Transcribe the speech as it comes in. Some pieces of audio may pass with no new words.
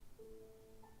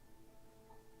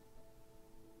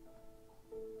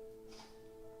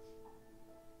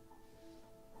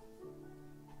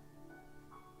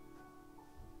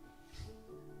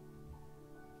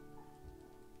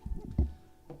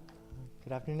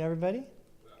Good afternoon, everybody.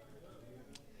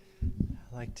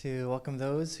 I'd like to welcome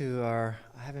those who I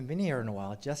haven't been here in a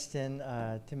while. Justin,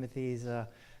 Timothy's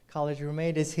college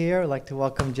roommate, is here. I'd like to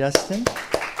welcome Justin.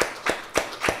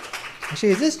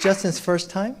 Actually, is this Justin's first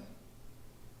time?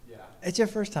 Yeah. It's your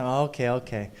first time? Oh,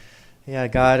 okay. Yeah,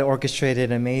 God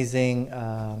orchestrated an amazing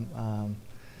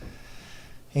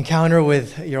encounter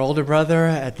with your older brother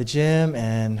at the gym,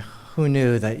 and who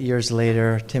knew that years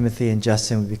later Timothy and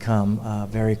Justin would become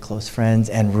very close friends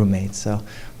and roommates. So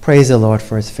praise the Lord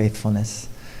for his faithfulness.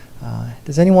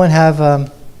 Does anyone have, I'd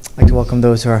like to welcome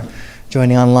those who are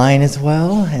joining online as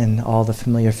well, and all the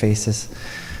familiar faces.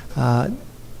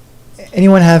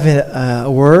 Anyone have a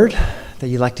word that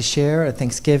you'd like to share, a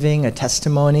thanksgiving, a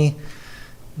testimony?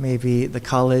 Maybe the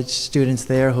college students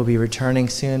there who will be returning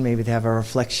soon, maybe they have a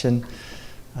reflection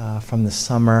from the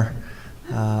summer.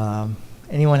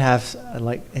 Anyone have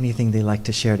anything they'd like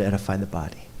to share to edify the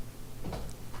body?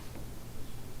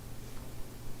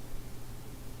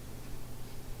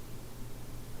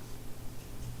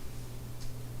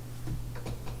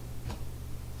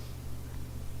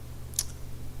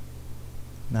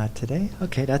 Not today?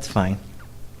 Okay, that's fine.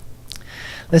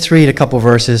 Let's read a couple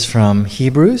verses from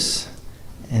Hebrews,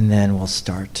 and then we'll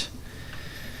start.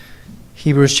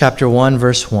 Hebrews chapter 1,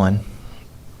 verse 1.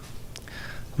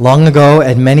 Long ago,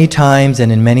 at many times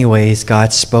and in many ways,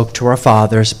 God spoke to our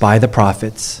fathers by the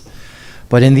prophets.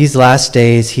 But in these last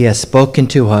days, he has spoken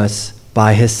to us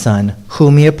by his Son,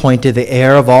 whom he appointed the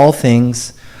heir of all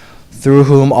things, through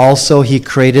whom also he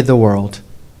created the world.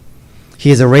 He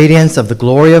is a radiance of the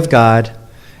glory of God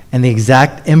and the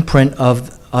exact imprint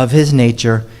of his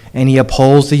nature, and he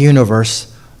upholds the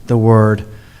universe, the word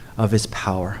of his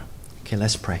power. Okay,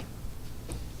 let's pray.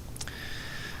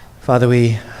 Father,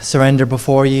 we surrender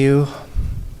before you.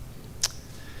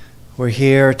 We're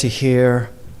here to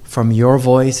hear from your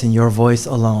voice and your voice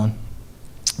alone.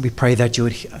 We pray that you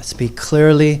would speak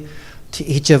clearly to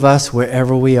each of us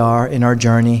wherever we are in our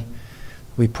journey.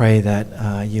 We pray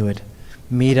that you would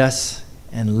meet us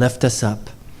and lift us up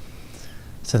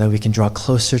so that we can draw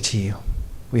closer to you.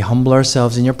 We humble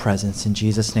ourselves in your presence. In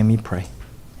Jesus' name we pray.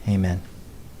 Amen.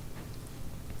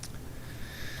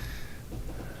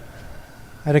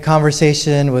 I had a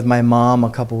conversation with my mom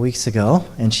a couple weeks ago,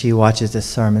 and she watches this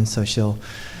sermon, so she'll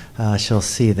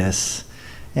see this.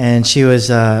 And she was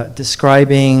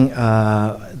describing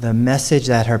the message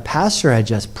that her pastor had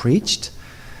just preached,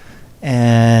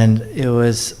 and it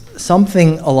was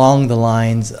something along the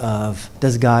lines of,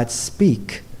 does God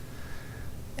speak?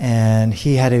 And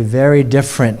he had a very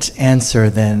different answer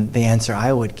than the answer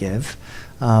I would give.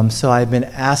 So I've been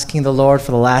asking the Lord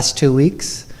for the last 2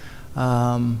 weeks,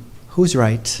 who's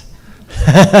right?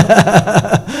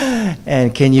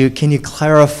 And can you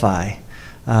clarify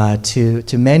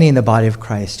to many in the body of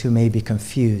Christ who may be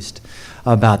confused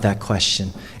about that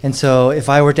question? And so if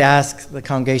I were to ask the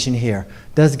congregation here,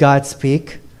 does God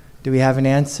speak? Do we have an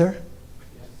answer?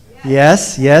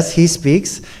 Yes, he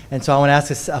speaks. And so I want to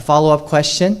ask a follow-up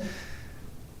question.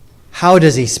 How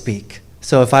does he speak?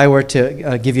 So if I were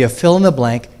to give you a fill in the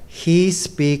blank, he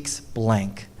speaks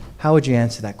blank. How would you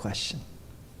answer that question?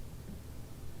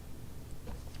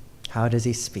 How does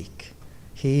he speak?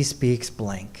 He speaks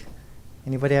blank.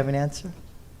 Anybody have an answer?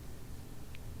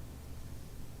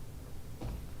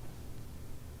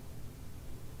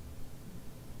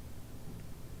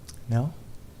 No?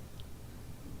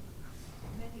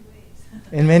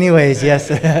 In many ways,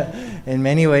 yes. In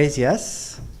many ways,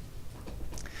 yes.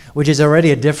 Which is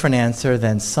already a different answer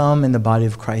than some in the body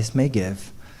of Christ may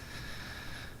give.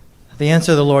 The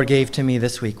answer the Lord gave to me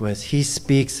this week was, he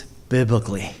speaks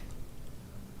biblically.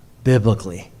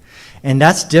 Biblically. And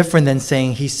that's different than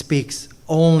saying he speaks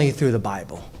only through the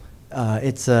Bible.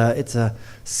 It's a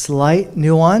slight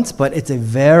nuance, but it's a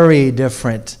very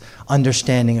different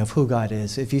understanding of who God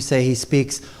is. If you say he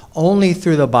speaks only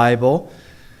through the Bible,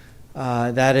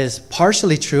 that is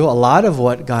partially true. A lot of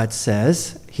what God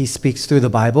says, he speaks through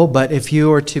the Bible. But if you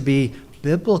were to be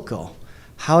biblical,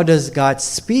 how does God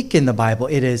speak in the Bible?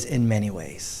 It is in many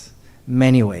ways.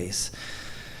 Many ways.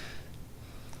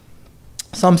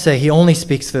 Some say he only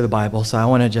speaks through the Bible, so I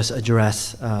want to just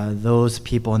address those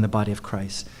people in the body of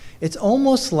Christ. It's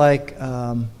almost like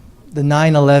the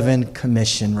 9/11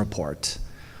 Commission report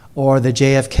or the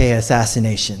JFK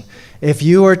assassination. If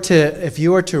you were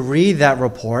to read that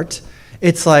report,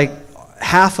 it's like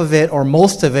half of it or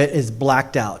most of it is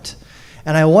blacked out.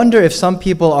 And I wonder if some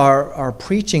people are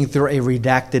preaching through a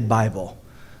redacted Bible,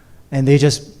 and they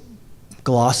just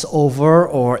gloss over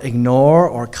or ignore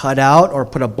or cut out or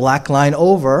put a black line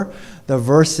over the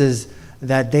verses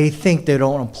that they think they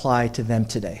don't apply to them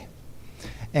today.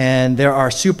 And there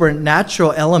are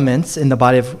supernatural elements in the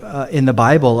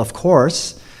Bible, of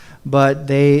course, but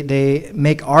they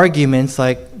make arguments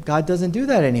like God doesn't do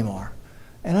that anymore.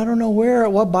 And I don't know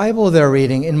what Bible they're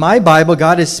reading. In my Bible,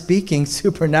 God is speaking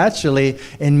supernaturally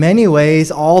in many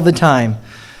ways all the time.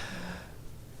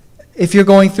 If you're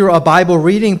going through a Bible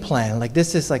reading plan, like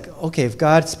this is like, okay, if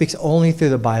God speaks only through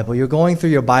the Bible, you're going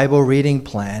through your Bible reading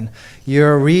plan,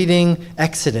 you're reading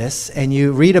Exodus, and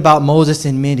you read about Moses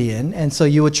in Midian, and so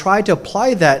you would try to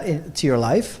apply that to your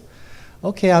life.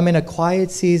 Okay, I'm in a quiet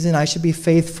season, I should be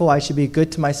faithful, I should be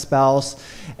good to my spouse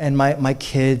and my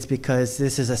kids, because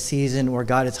this is a season where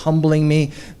God is humbling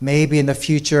me. Maybe in the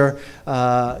future,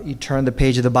 you turn the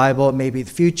page of the Bible, maybe in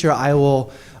the future I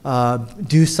will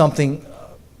do something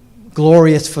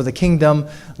glorious for the kingdom,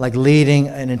 like leading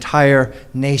an entire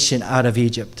nation out of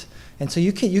Egypt. And so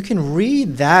you can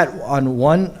read that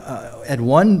at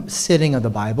one sitting of the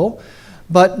Bible,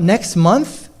 but next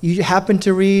month you happen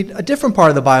to read a different part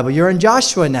of the Bible. You're in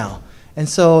Joshua now, and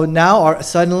so now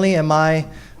suddenly am I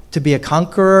to be a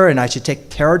conqueror, and I should take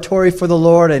territory for the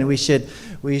Lord, and we should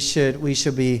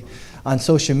be on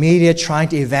social media trying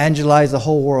to evangelize the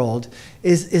whole world.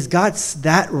 Is God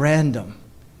that random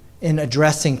in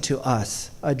addressing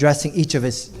each of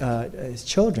his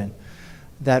children,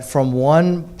 that from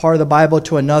one part of the Bible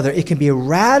to another, it can be a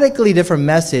radically different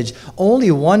message,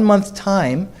 only 1 month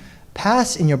time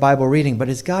pass in your Bible reading? But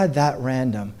is God that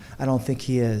random? I don't think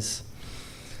he is.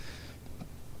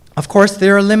 Of course,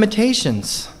 there are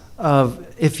limitations of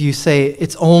if you say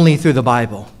it's only through the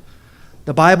Bible.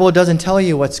 The Bible doesn't tell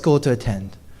you what school to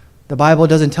attend. The Bible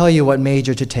doesn't tell you what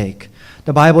major to take.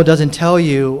 The Bible doesn't tell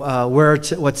you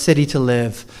what city to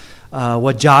live,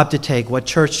 what job to take, what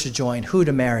church to join, who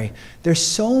to marry. There's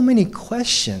so many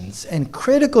questions and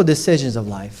critical decisions of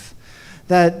life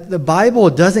that the Bible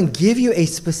doesn't give you a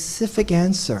specific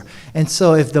answer. And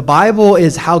so if the Bible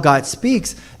is how God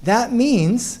speaks, that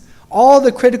means all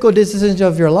the critical decisions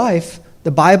of your life,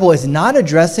 the Bible is not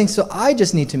addressing, so I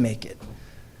just need to make it.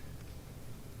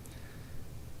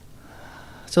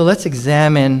 So let's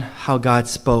examine how God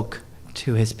spoke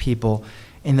to his people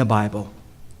in the Bible.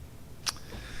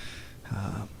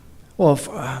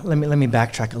 Let me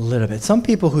backtrack a little bit. Some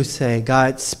people who say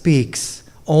God speaks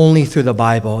only through the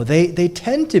Bible, they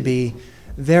tend to be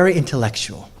very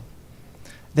intellectual.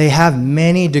 They have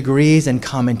many degrees and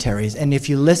commentaries, and if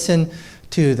you listen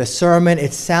to the sermon,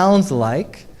 it sounds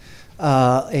like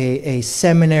a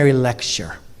seminary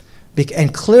lecture.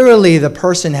 And clearly the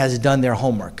person has done their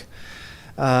homework.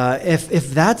 If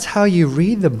that's how you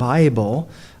read the Bible,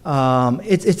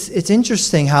 it's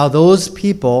interesting how those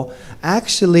people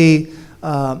actually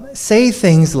say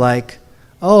things like,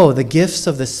 oh, the gifts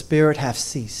of the Spirit have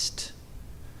ceased.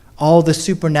 All the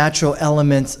supernatural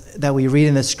elements that we read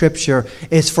in the Scripture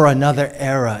is for another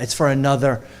era. It's for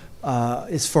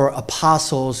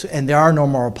apostles, and there are no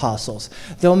more apostles.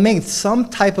 They'll make some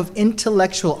type of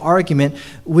intellectual argument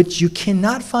which you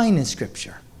cannot find in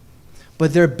Scripture.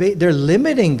 But they're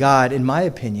limiting God, in my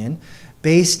opinion,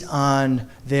 based on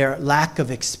their lack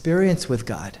of experience with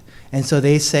God. And so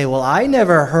they say, well, I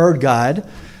never heard God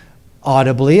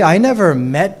audibly. I never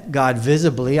met God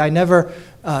visibly.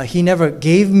 He never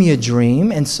gave me a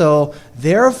dream. And so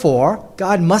therefore,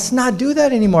 God must not do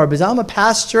that anymore because I'm a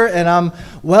pastor and I'm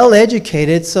well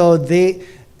educated. So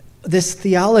this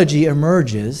theology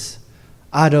emerges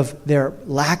out of their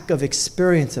lack of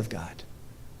experience of God,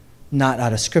 not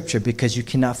out of Scripture, because you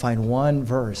cannot find one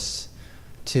verse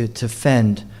to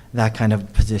defend that kind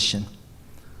of position.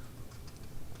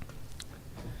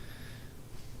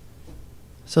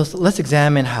 So let's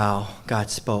examine how God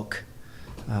spoke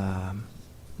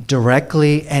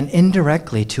directly and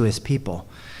indirectly to his people.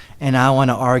 And I want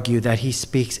to argue that he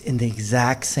speaks in the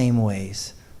exact same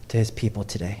ways to his people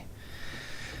today.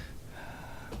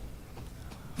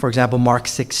 For example, Mark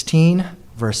 16,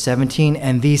 verse 17,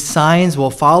 and these signs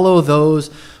will follow those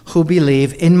who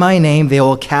believe. In my name they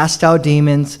will cast out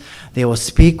demons, they will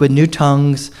speak with new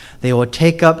tongues, they will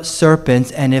take up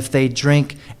serpents, and if they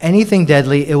drink anything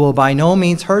deadly, it will by no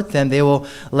means hurt them. They will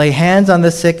lay hands on the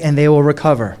sick and they will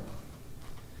recover.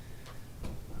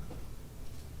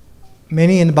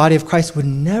 Many in the body of Christ would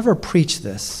never preach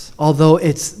this, although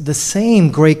it's the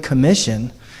same Great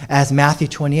Commission as Matthew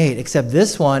 28, except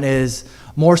this one is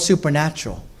more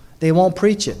supernatural. They won't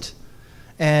preach it.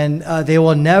 And they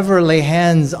will never lay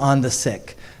hands on the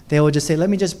sick. They will just say, let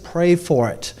me just pray for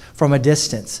it from a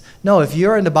distance. No, if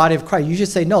you're in the body of Christ, you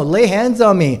just say, no, lay hands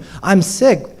on me. I'm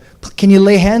sick. Can you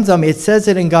lay hands on me? It says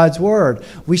it in God's word.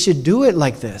 We should do it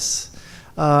like this.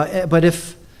 But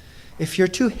if you're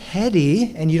too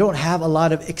heady and you don't have a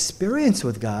lot of experience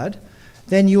with God,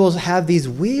 then you will have these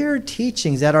weird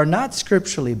teachings that are not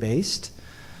scripturally based.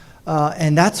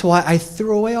 And that's why I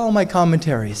threw away all my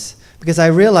commentaries, because I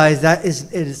realized that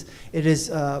it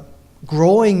is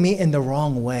growing me in the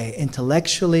wrong way,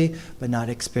 intellectually, but not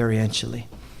experientially.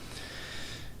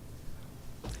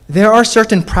 There are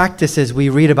certain practices we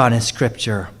read about in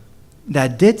Scripture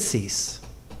that did cease,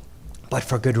 but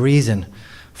for good reason.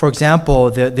 For example,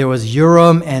 there was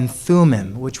Urim and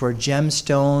Thummim, which were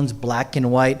gemstones, black and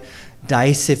white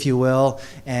dice, if you will,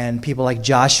 and people like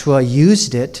Joshua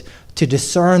used it to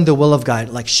discern the will of God.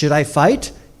 Like, should I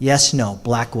fight? Yes, no,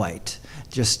 black, white.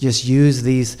 Just use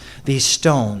these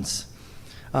stones.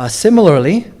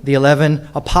 Similarly, the 11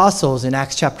 apostles in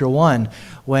Acts chapter 1,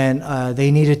 when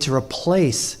they needed to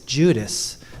replace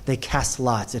Judas, they cast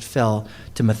lots. It fell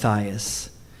to Matthias.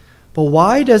 But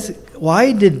why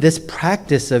did this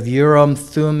practice of Urim,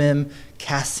 Thummim,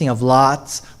 casting of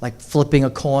lots, like flipping a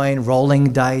coin,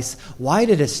 rolling dice, why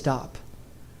did it stop?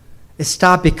 It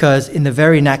stopped because in the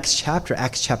very next chapter,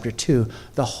 Acts chapter 2,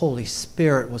 the Holy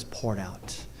Spirit was poured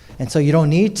out. And so you don't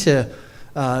need to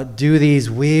do these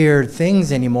weird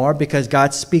things anymore, because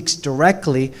God speaks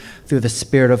directly through the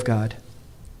Spirit of God.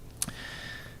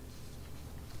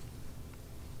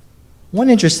 One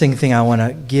interesting thing I want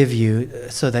to give you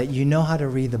so that you know how to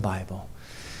read the Bible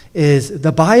is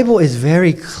the Bible is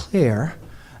very clear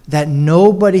that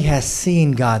nobody has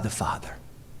seen God the Father.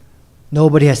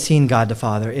 Nobody has seen God the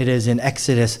Father. It is in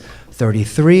Exodus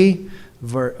 33,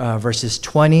 verses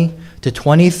 20 to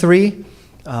 23.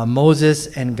 Moses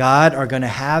and God are going to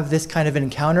have this kind of an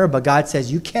encounter, but God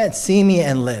says, you can't see me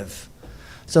and live.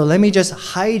 So let me just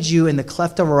hide you in the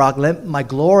cleft of a rock. Let my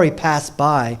glory pass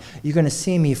by. You're going to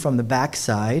see me from the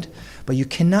backside, but you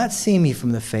cannot see me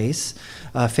from the face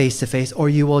to face, or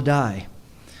you will die.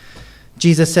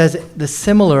 Jesus says the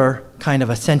similar kind of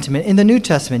a sentiment in the New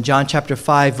Testament, John chapter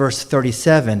 5, verse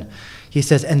 37. He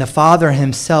says, and the Father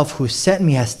himself who sent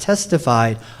me has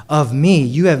testified of me.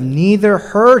 You have neither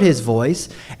heard his voice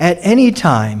at any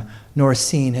time nor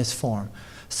seen his form.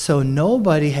 So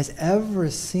nobody has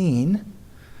ever seen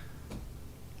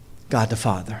God the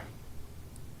Father.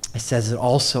 It says it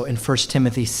also in 1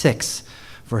 Timothy 6,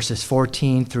 verses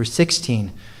 14 through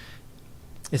 16.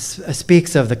 It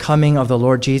speaks of the coming of the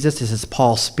Lord Jesus. This is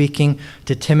Paul speaking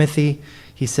to Timothy.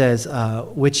 He says,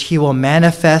 which he will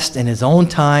manifest in his own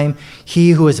time,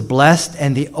 he who is blessed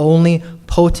and the only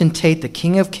potentate, the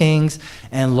King of kings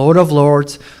and Lord of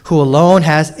lords, who alone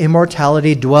has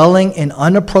immortality, dwelling in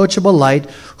unapproachable light,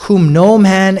 whom no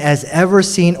man has ever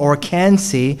seen or can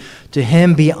see. To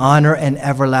him be honor and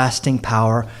everlasting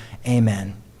power.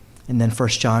 Amen. And then 1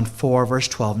 John 4, verse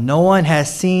 12. No one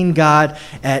has seen God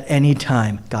at any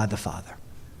time, God the Father.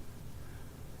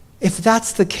 If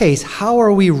that's the case, how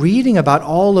are we reading about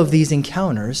all of these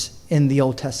encounters in the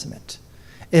Old Testament?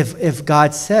 If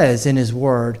God says in his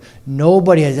word,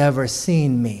 nobody has ever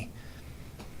seen me.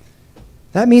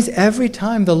 That means every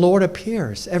time the Lord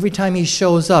appears, every time he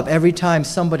shows up, every time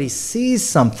somebody sees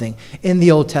something in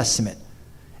the Old Testament,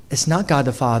 it's not God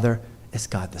the Father, it's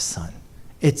God the Son.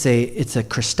 It's a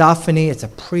Christophany, it's a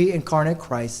pre-incarnate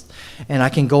Christ. And I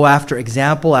can go after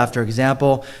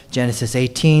example. Genesis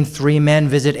 18, 3 men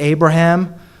visit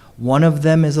Abraham. One of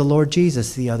them is the Lord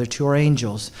Jesus. The other two are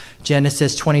angels.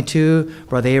 Genesis 22,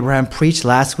 Brother Abraham preached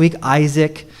last week.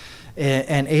 Isaac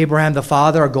and Abraham, the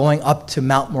father, are going up to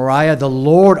Mount Moriah. The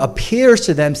Lord appears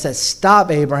to them, says,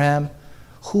 stop, Abraham.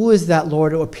 Who is that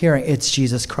Lord appearing? It's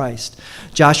Jesus Christ.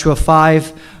 Joshua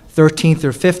 5, 13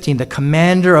 through 15, the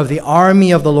commander of the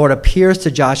army of the Lord appears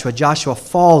to Joshua. Joshua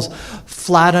falls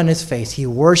flat on his face. He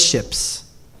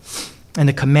worships. And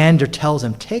the commander tells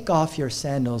him, take off your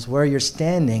sandals. Where you're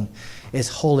standing is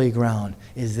holy ground.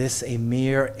 Is this a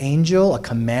mere angel, a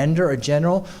commander, a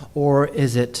general, or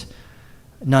is it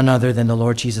none other than the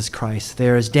Lord Jesus Christ?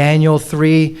 There is Daniel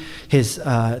 3, his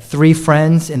 3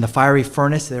 friends in the fiery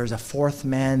furnace. There's a 4th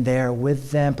man there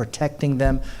with them, protecting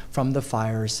them from the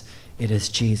fires. It is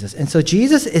Jesus. And so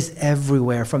Jesus is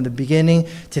everywhere from the beginning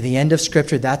to the end of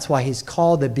Scripture. That's why he's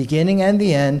called the beginning and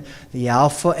the end, the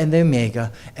Alpha and the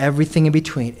Omega, everything in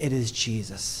between. It is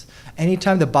Jesus.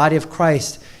 Anytime the body of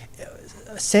Christ,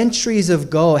 centuries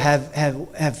ago,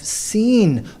 have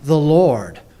seen the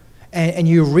Lord, and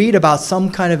you read about some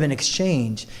kind of an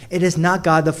exchange, it is not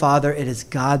God the Father, it is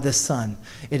God the Son.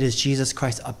 It is Jesus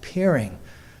Christ appearing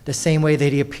the same way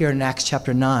that he appeared in Acts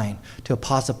chapter 9 to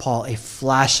Apostle Paul, a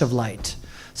flash of light.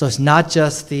 So it's not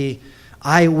just the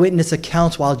eyewitness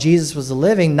accounts while Jesus was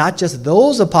living, not just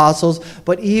those apostles,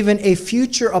 but even a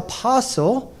future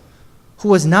apostle who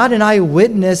was not an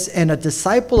eyewitness and a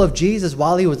disciple of Jesus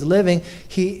while he was living,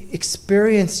 he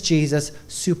experienced Jesus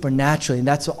supernaturally. And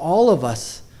that's all of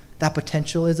us, that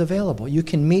potential is available. You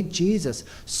can meet Jesus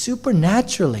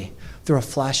supernaturally through a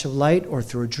flash of light or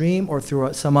through a dream or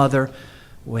through some other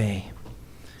way.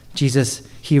 Jesus,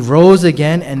 he rose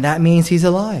again, and that means he's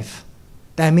alive.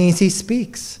 That means he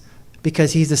speaks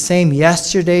because he's the same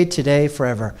yesterday, today,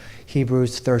 forever.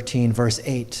 Hebrews 13, verse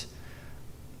 8.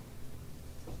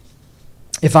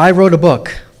 If I wrote a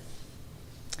book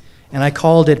and I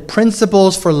called it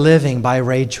Principles for Living by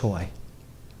Ray Choi,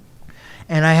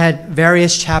 and I had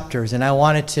various chapters, and I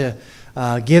wanted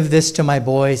to give this to my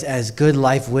boys as good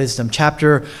life wisdom.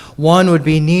 Chapter 1 would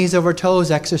be knees over toes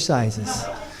exercises.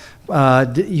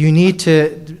 You need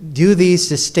to do these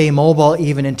to stay mobile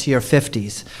even into your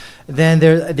 50s. Then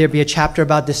there'd be a chapter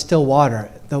about distilled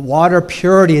water. The water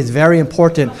purity is very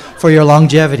important for your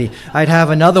longevity. I'd have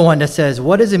another one that says,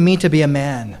 what does it mean to be a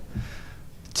man?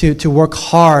 To work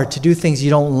hard, to do things you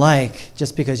don't like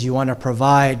just because you want to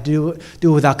provide, do it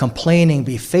without complaining,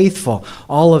 be faithful.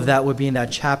 All of that would be in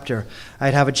that chapter.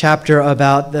 I'd have a chapter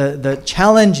about the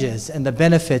challenges and the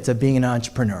benefits of being an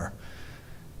entrepreneur.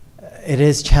 It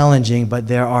is challenging, but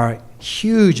there are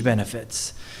huge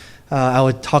benefits. I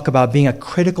would talk about being a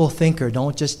critical thinker.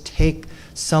 Don't just take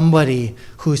somebody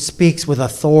who speaks with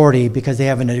authority because they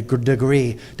have a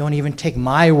degree. Don't even take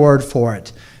my word for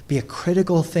it. Be a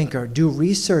critical thinker. Do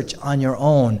research on your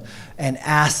own and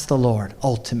ask the Lord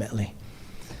ultimately.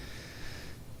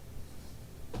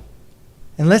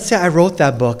 And let's say I wrote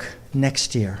that book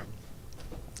next year.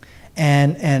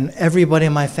 And everybody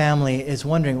in my family is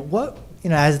wondering,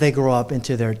 as they grow up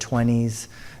into their 20s,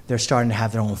 they're starting to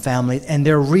have their own families, and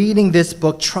they're reading this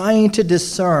book, trying to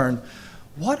discern,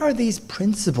 what are these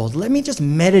principles? Let me just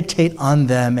meditate on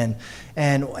them. And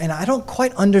I don't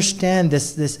quite understand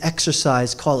this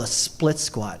exercise called a split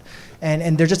squat.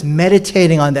 And they're just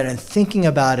meditating on that and thinking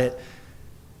about it.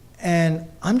 And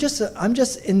I'm just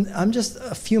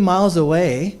a few miles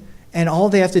away, and all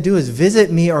they have to do is visit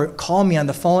me or call me on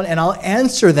the phone, and I'll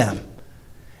answer them.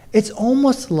 It's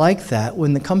almost like that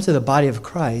when it comes to the body of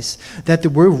Christ, that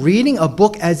we're reading a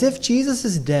book as if Jesus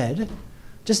is dead,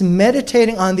 just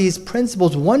meditating on these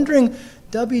principles, wondering,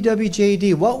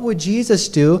 WWJD, what would Jesus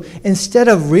do? Instead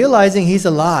of realizing he's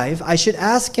alive, I should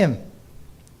ask him.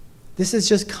 This is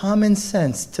just common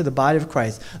sense to the body of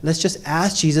Christ. Let's just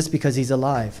ask Jesus because he's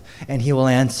alive, and he will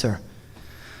answer.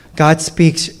 God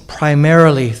speaks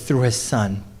primarily through his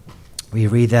Son. We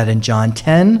read that in John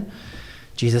 10.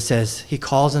 Jesus says he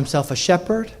calls himself a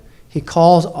shepherd. He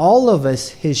calls all of us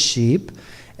his sheep.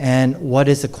 And what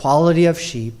is the quality of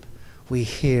sheep? We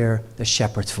hear the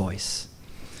shepherd's voice.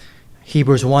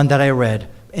 Hebrews 1 that I read.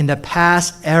 In the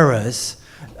past eras,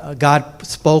 God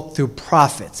spoke through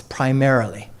prophets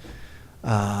primarily.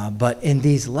 But in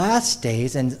these last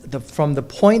days, and from the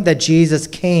point that Jesus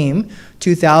came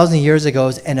 2,000 years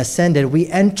ago and ascended, we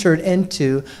entered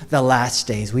into the last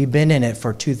days. We've been in it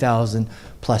for 2,000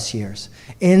 plus years.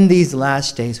 In these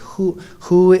last days,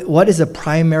 what is the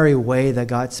primary way that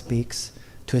God speaks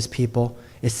to his people?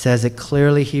 It says it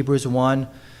clearly, Hebrews 1,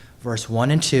 verse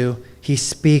 1 and 2. He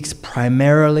speaks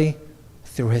primarily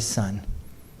through his Son.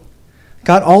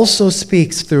 God also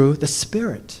speaks through the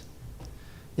Spirit.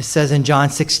 It says in John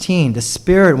 16, the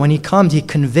Spirit, when he comes, he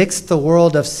convicts the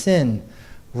world of sin,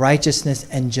 righteousness,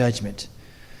 and judgment.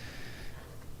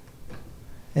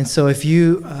 And so if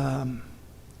you,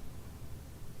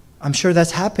 I'm sure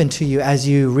that's happened to you as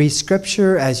you read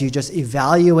Scripture, as you just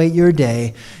evaluate your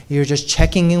day, you're just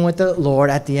checking in with the Lord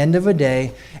at the end of a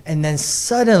day, and then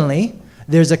suddenly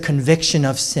there's a conviction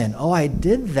of sin. Oh, I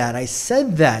did that. I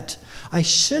said that. I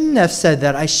shouldn't have said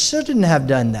that. I shouldn't have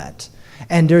done that.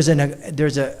 And there's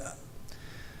a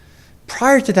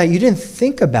prior to that, you didn't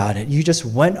think about it. You just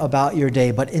went about your day.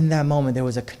 But in that moment, there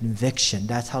was a conviction.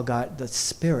 That's how God, the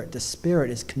Spirit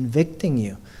is convicting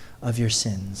you of your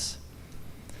sins.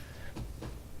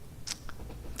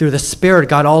 Through the Spirit,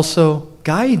 God also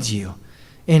guides you.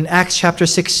 In Acts chapter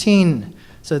 16,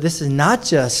 so this is not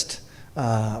just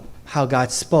how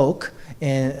God spoke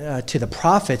to the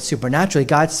prophets supernaturally.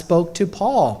 God spoke to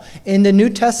Paul in the New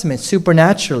Testament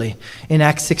supernaturally in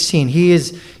Acts 16. He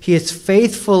is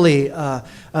faithfully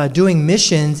doing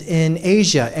missions in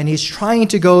Asia, and he's trying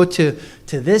to go to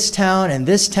this town and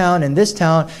this town and this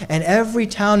town, and every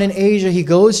town in Asia he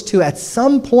goes to at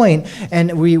some point,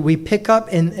 and we pick up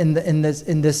in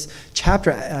this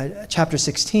chapter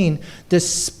 16, the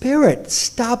Spirit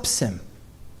stops him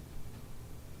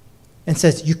and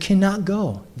says, you cannot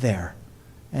go there.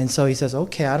 And so he says,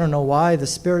 okay, I don't know why the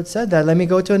Spirit said that. Let me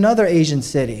go to another Asian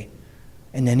city.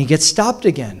 And then he gets stopped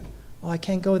again. Oh, I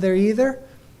can't go there either?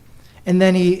 And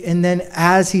then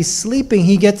as he's sleeping,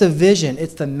 he gets a vision.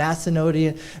 It's the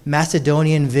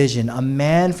Macedonian vision. A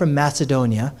man from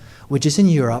Macedonia, which is in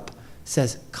Europe,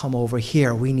 says, come over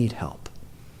here, we need help.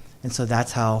 And so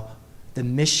that's how the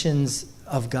missions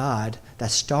of God that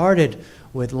started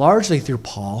with largely through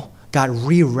Paul got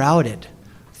rerouted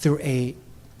through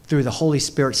the Holy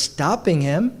Spirit stopping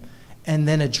him, and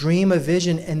then a dream, a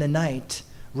vision in the night,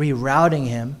 rerouting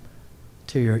him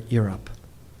to Europe.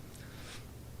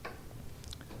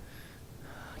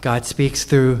 God speaks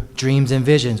through dreams and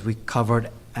visions. We covered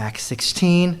Acts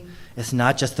 16. It's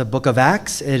not just the book of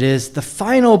Acts. It is the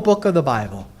final book of the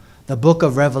Bible, the book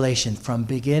of Revelation. From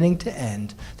beginning to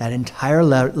end, that entire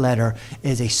letter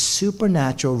is a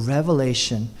supernatural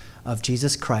revelation of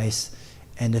Jesus Christ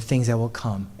and the things that will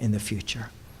come in the future.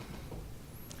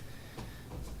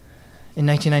 In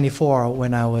 1994,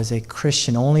 when I was a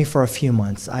Christian only for a few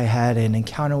months, I had an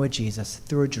encounter with Jesus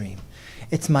through a dream.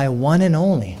 It's my one and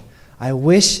only. I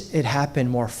wish it happened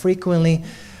more frequently,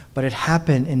 but it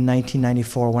happened in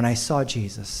 1994 when I saw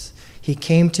Jesus. He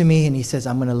came to me and he says,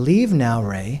 I'm going to leave now,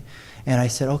 Ray. And I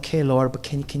said, okay, Lord, but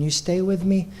can you stay with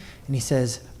me? And he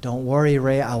says, don't worry,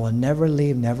 Ray, I will never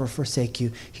leave, never forsake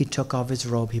you. He took off his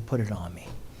robe, he put it on me.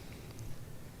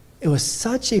 It was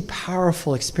such a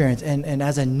powerful experience. And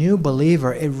as a new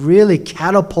believer, it really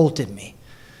catapulted me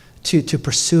to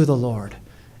pursue the Lord.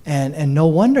 And no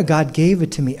wonder God gave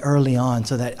it to me early on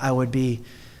so that I would be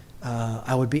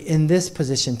in this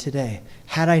position today.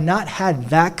 Had I not had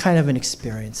that kind of an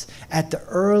experience at the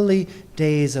early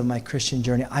days of my Christian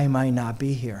journey, I might not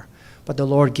be here. But the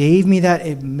Lord gave me that.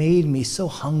 It made me so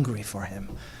hungry for him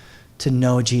to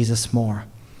know Jesus more.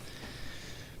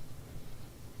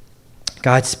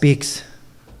 God speaks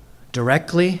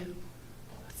directly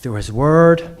through his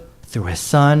word, through his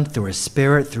Son, through his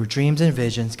Spirit, through dreams and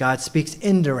visions. God speaks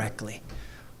indirectly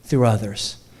through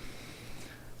others.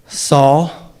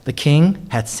 Saul, the king,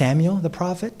 had Samuel, the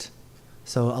prophet.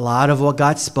 So a lot of what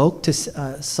God spoke to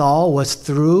Saul was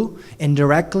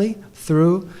indirectly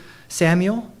through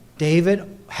Samuel. David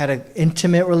had an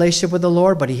intimate relationship with the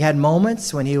Lord, but he had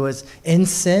moments when he was in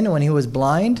sin, when he was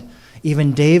blind.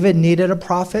 Even David needed a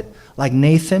prophet like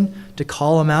Nathan to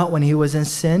call him out when he was in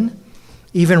sin.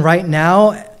 Even right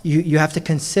now, you have to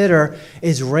consider,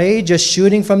 is Ray just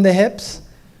shooting from the hips?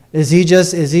 Is he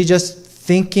just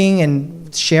thinking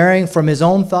and sharing from his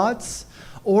own thoughts?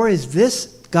 Or is this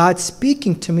God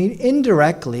speaking to me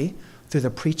indirectly through the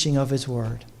preaching of his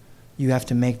word? You have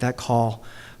to make that call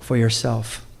for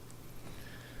yourself.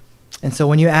 And so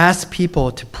when you ask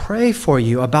people to pray for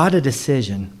you about a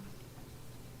decision,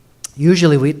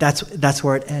 usually that's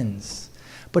where it ends.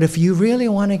 But if you really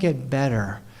want to get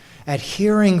better at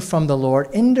hearing from the Lord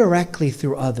indirectly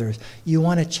through others, you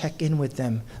want to check in with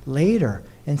them later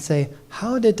and say,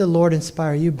 how did the Lord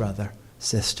inspire you, brother,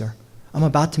 sister? I'm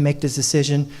about to make this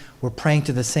decision. We're praying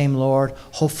to the same Lord.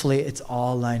 Hopefully it's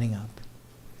all lining up.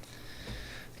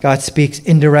 God speaks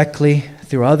indirectly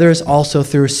through others, also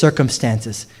through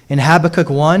circumstances. In Habakkuk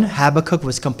 1, Habakkuk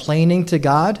was complaining to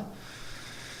God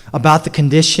about the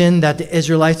condition that the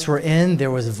Israelites were in.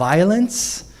 There was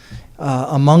violence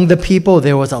among the people.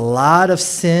 There was a lot of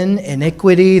sin,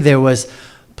 iniquity. There was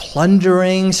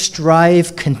plundering,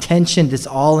 strife, contention. This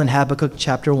all in Habakkuk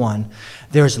chapter 1.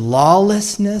 There's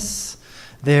lawlessness.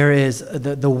 There is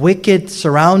the wicked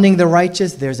surrounding the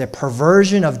righteous. There's a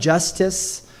perversion of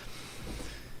justice.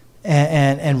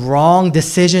 And wrong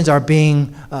decisions are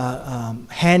being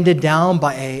handed down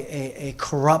by a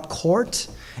corrupt court.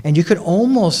 And you could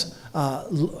almost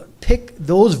pick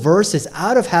those verses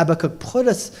out of Habakkuk, put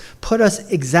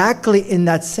us exactly in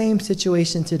that same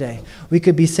situation today. We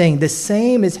could be saying the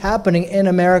same is happening in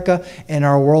America and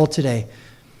our world today.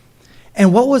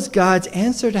 And what was God's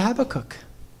answer to Habakkuk?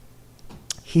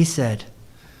 He said,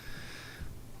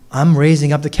 I'm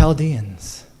raising up the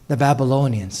Chaldeans, the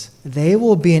Babylonians. They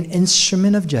will be an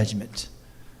instrument of judgment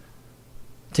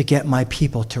to get my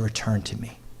people to return to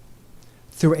me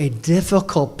through a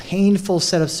difficult, painful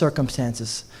set of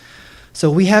circumstances. So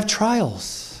we have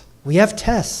trials. We have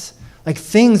tests. Like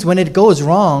things, when it goes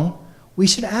wrong, we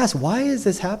should ask, why is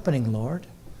this happening, Lord?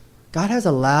 God has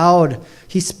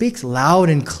He speaks loud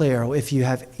and clear if you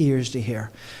have ears to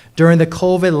hear. During the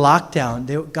COVID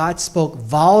lockdown, God spoke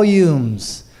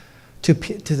volumes to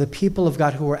the people of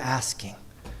God who were asking,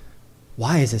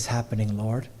 why is this happening,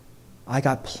 Lord? I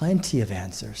got plenty of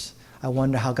answers. I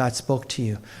wonder how God spoke to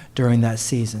you during that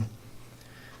season.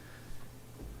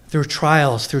 Through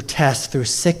trials, through tests, through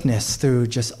sickness, through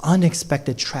just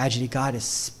unexpected tragedy, God is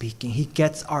speaking. He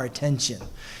gets our attention.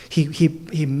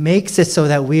 He makes it so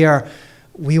that we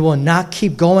we will not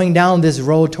keep going down this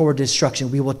road toward destruction.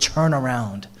 We will turn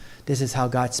around. This is how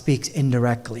God speaks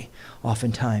indirectly,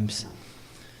 oftentimes.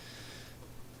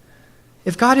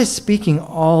 If God is speaking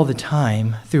all the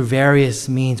time through various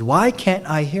means, why can't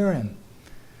I hear him?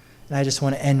 And I just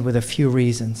want to end with a few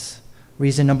reasons.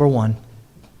 Reason number one,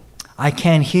 I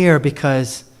can't hear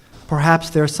because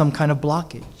perhaps there's some kind of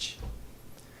blockage.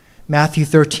 Matthew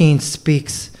 13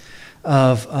 speaks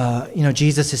of,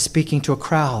 Jesus is speaking to a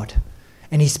crowd.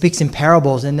 And he speaks in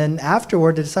parables. And then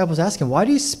afterward, the disciples ask him, why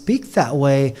do you speak that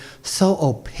way so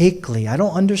opaquely? I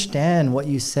don't understand what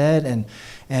you said.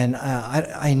 And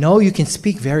I know you can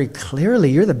speak very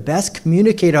clearly. You're the best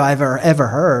communicator I've ever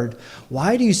heard.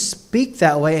 Why do you speak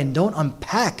that way and don't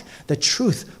unpack the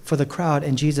truth for the crowd?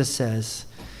 And Jesus says,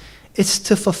 it's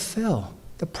to fulfill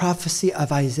the prophecy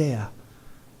of Isaiah,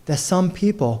 that some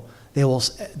people, they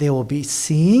will be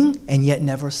seeing and yet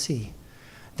never see.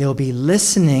 They will be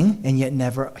listening and yet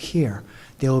never hear.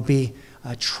 They will be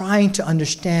trying to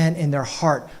understand in their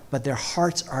heart, but their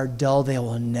hearts are dull. They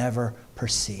will never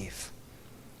perceive.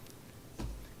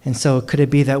 And so could it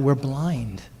be that we're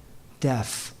blind,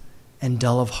 deaf, and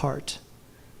dull of heart?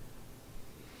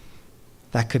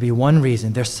 That could be one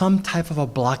reason. There's some type of a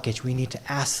blockage. We need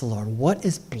to ask the Lord, what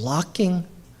is blocking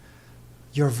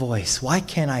your voice? Why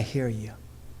can't I hear you?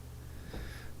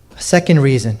 A second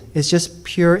reason is just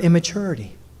pure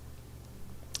immaturity.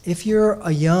 If you're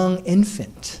a young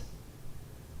infant,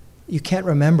 you can't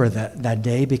remember that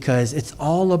day because it's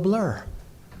all a blur.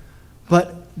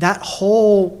 But that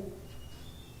whole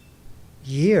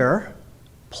year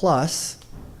plus,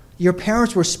 your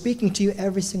parents were speaking to you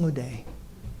every single day,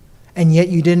 and yet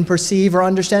you didn't perceive or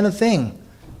understand a thing.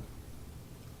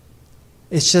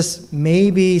 It's just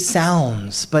maybe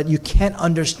sounds, but you can't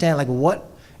understand, like, what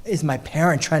is my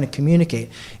parent trying to communicate?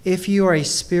 If you are a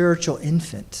spiritual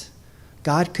infant,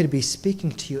 God could be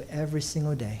speaking to you every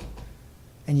single day,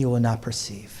 and you will not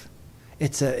perceive.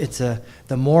 The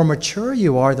more mature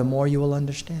you are, the more you will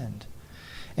understand.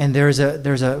 And there's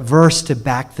a verse to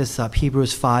back this up,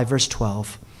 Hebrews 5, verse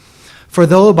 12. For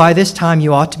though by this time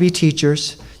you ought to be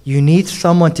teachers, you need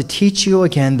someone to teach you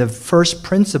again the first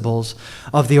principles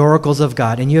of the oracles of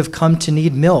God, and you have come to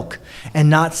need milk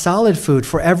and not solid food.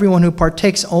 For everyone who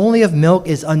partakes only of milk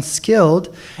is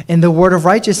unskilled in the word of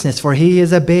righteousness, for he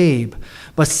is a babe.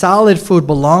 But solid food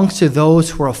belongs to those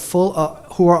who are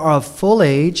of full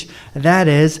age, that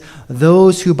is,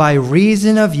 those who by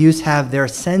reason of use have their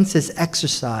senses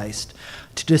exercised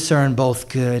to discern both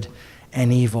good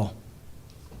and evil.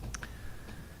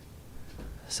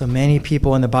 So many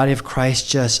people in the body of Christ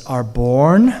just are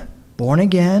born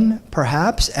again,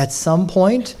 perhaps at some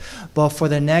point, but for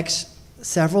the next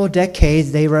several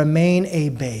decades, they remain a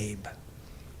babe.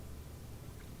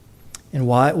 And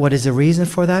what is the reason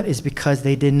for that? Is because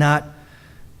they did not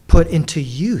put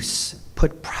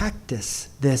practice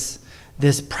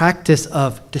this practice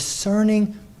of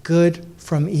discerning good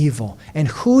from evil. And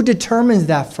who determines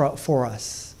that for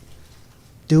us?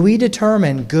 Do we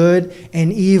determine good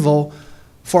and evil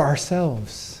for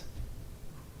ourselves?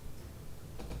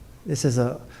 This is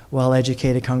a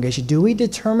well-educated congregation. Do we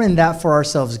determine that for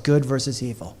ourselves, good versus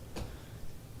evil?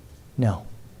 No.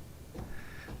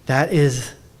 That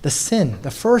is the sin,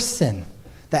 the first sin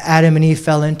that Adam and Eve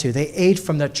fell into. They ate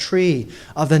from the tree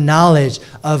of the knowledge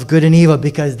of good and evil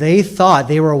because they thought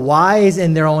they were wise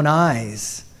in their own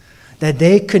eyes, that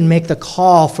they could make the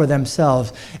call for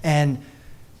themselves. And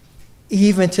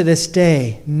even to this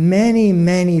day, many,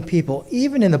 many people,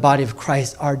 even in the body of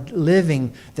Christ, are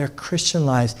living their Christian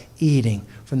lives eating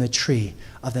from the tree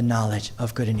of the knowledge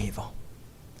of good and evil.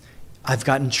 I've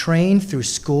gotten trained through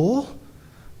school.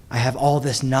 I have all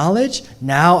this knowledge.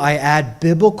 Now I add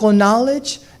biblical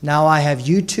knowledge. Now I have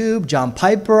YouTube, John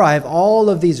Piper. I have all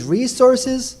of these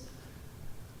resources.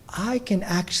 I can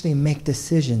actually make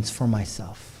decisions for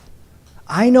myself.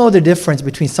 I know the difference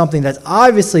between something that's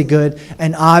obviously good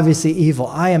and obviously evil.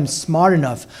 I am smart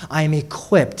enough. I am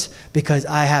equipped because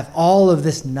I have all of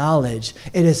this knowledge.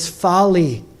 It is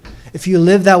folly. If you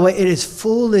live that way, it is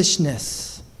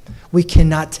foolishness. We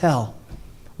cannot tell.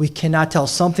 We cannot tell.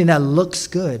 Something that looks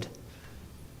good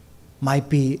might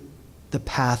be the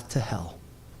path to hell.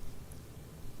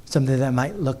 Something that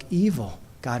might look evil,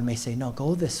 God may say, no,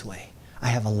 go this way. I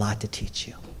have a lot to teach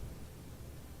you.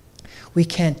 We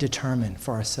can't determine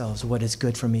for ourselves what is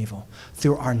good from evil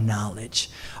through our knowledge.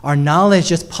 Our knowledge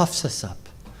just puffs us up.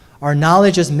 Our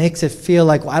knowledge just makes it feel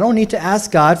like, well, I don't need to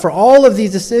ask God for all of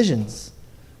these decisions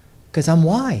because I'm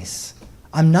wise.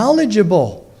 I'm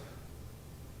knowledgeable.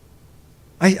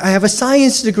 I have a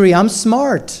science degree. I'm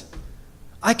smart.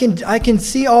 I can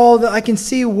see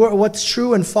what's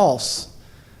true and false.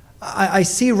 I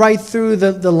see right through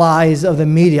the lies of the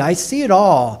media. I see it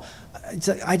all. It's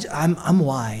like I'm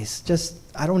wise.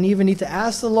 I don't even need to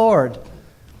ask the Lord.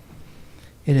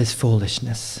 It is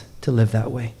foolishness to live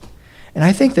that way. And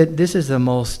I think that this is the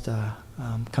most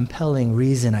compelling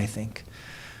reason, I think,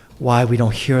 why we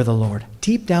don't hear the Lord.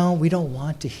 Deep down, we don't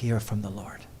want to hear from the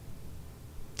Lord.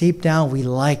 Deep down, we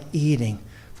like eating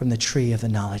from the tree of the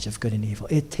knowledge of good and evil.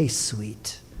 It tastes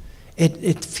sweet.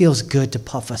 It feels good to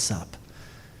puff us up.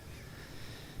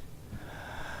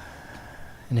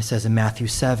 And it says in Matthew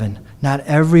 7, not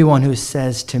everyone who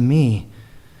says to me,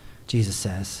 Jesus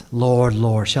says, Lord,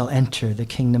 Lord, shall enter the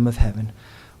kingdom of heaven.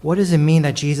 What does it mean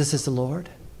that Jesus is the Lord?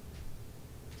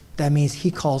 That means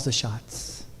he calls the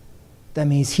shots. That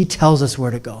means he tells us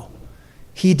where to go.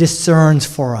 He discerns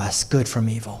for us good from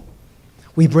evil.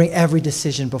 We bring every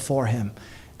decision before him.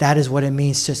 That is what it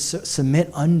means to submit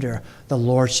under the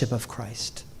lordship of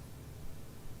Christ.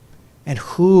 And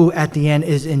who at the end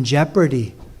is in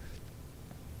jeopardy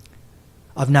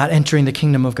of not entering the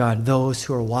kingdom of God? Those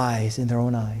who are wise in their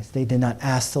own eyes. They did not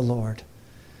ask the Lord.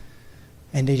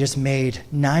 And they just made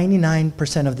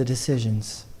 99% of the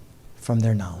decisions from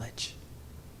their knowledge.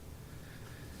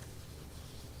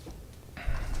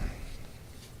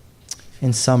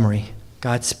 In summary,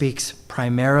 God speaks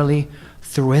primarily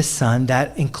through his Son.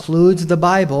 That includes the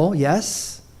Bible,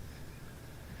 yes.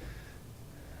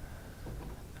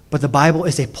 But the Bible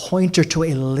is a pointer to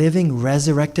a living,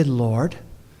 resurrected Lord,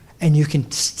 and you can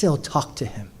still talk to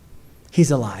him. He's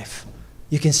alive.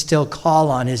 You can still call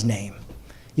on his name.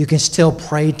 You can still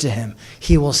pray to him.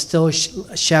 He will still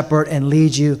shepherd and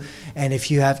lead you, and if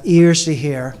you have ears to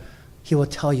hear, he will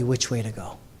tell you which way to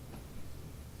go.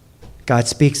 God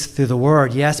speaks through the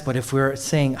word, yes, but if we're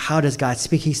saying, how does God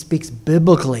speak? He speaks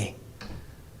biblically.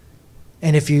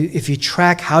 And if you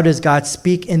track how does God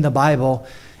speak in the Bible,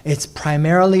 it's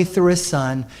primarily through his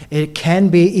Son. It can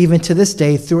be, even to this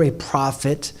day, through a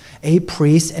prophet, a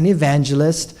priest, an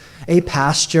evangelist, a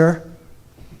pastor,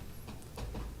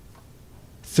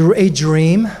 through a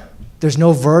dream. There's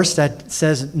no verse that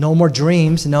says no more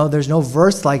dreams. No, there's no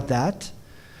verse like that.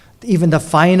 Even the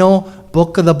final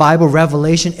book of the Bible,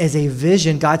 Revelation, is a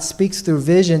vision. God speaks through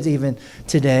visions even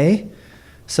today.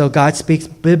 So God speaks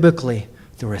biblically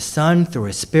through his Son, through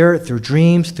his Spirit, through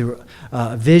dreams, through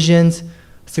visions,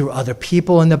 through other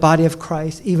people in the body of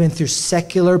Christ, even through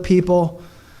secular people.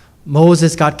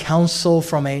 Moses got counsel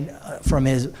from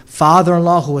his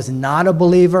father-in-law who was not a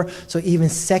believer. So even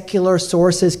secular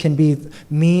sources can be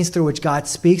means through which God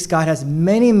speaks. God has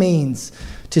many means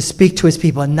to speak to his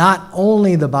people, and not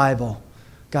only the Bible.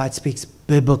 God speaks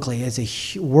biblically. It's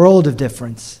a world of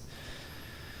difference.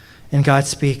 And God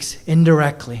speaks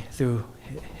indirectly through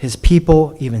his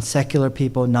people, even secular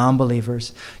people,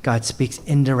 non-believers. God speaks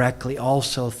indirectly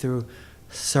also through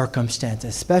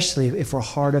circumstances, especially if we're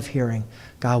hard of hearing.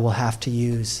 God will have to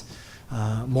use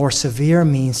more severe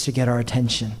means to get our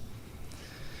attention.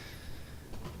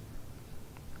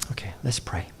 Okay, let's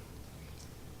pray.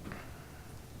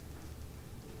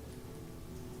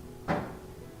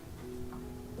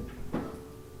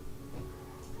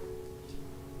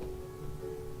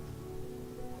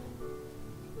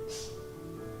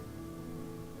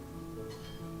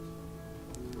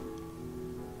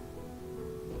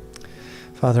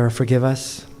 Father, forgive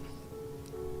us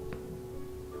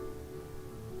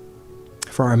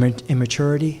for our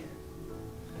immaturity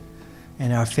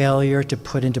and our failure to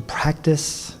put into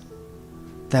practice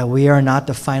that we are not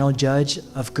the final judge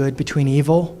of good between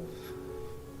evil.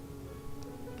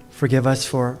 Forgive us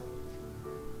for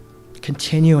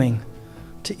continuing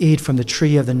to eat from the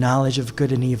tree of the knowledge of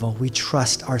good and evil. We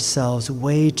trust ourselves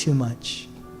way too much.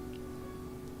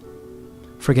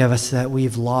 Forgive us that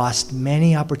we've lost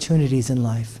many opportunities in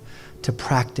life to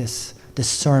practice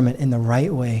discernment in the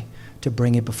right way, to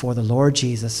bring it before the Lord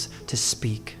Jesus to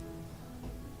speak.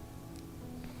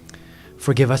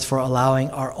 Forgive us for allowing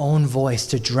our own voice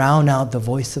to drown out the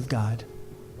voice of God.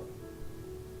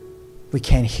 We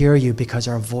can't hear you because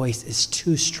our voice is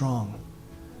too strong.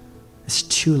 It's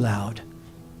too loud.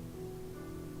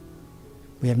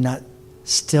 We have not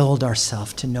stilled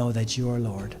ourselves to know that you are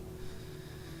Lord.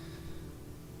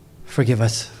 Forgive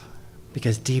us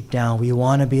because deep down we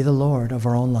want to be the Lord of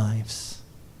our own lives.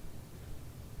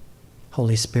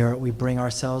 Holy Spirit, we bring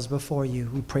ourselves before you.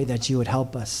 We pray that you would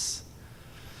help us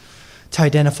to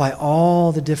identify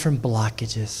all the different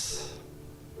blockages,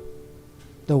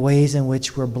 the ways in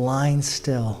which we're blind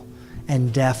still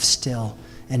and deaf still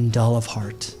and dull of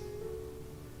heart.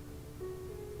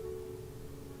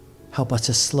 Help us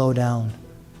to slow down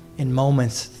in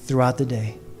moments throughout the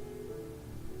day,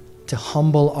 to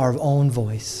humble our own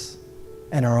voice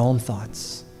and our own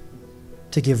thoughts,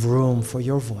 to give room for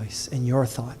your voice and your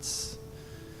thoughts.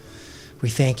 We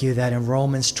thank you that in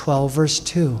Romans 12, verse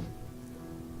 2,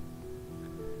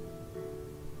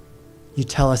 you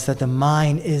tell us that the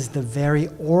mind is the very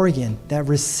organ that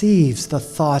receives the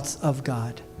thoughts of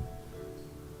God.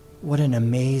 What an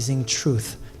amazing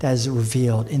truth that is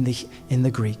revealed in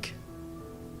the Greek.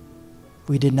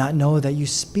 We did not know that you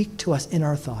speak to us in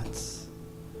our thoughts.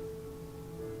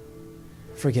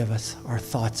 Forgive us. Our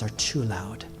thoughts are too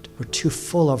loud. We're too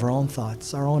full of our own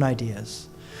thoughts, our own ideas.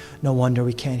 No wonder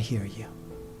we can't hear you.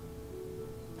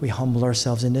 We humble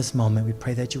ourselves in this moment. We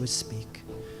pray that you would speak.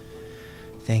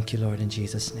 Thank you, Lord, in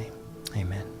Jesus' name.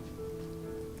 Amen.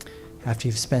 After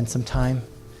you've spent some time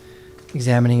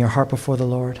examining your heart before the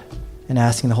Lord and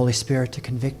asking the Holy Spirit to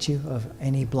convict you of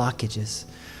any blockages,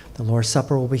 the Lord's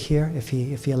Supper will be here. If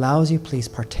He allows you, please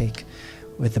partake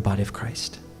with the body of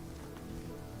Christ.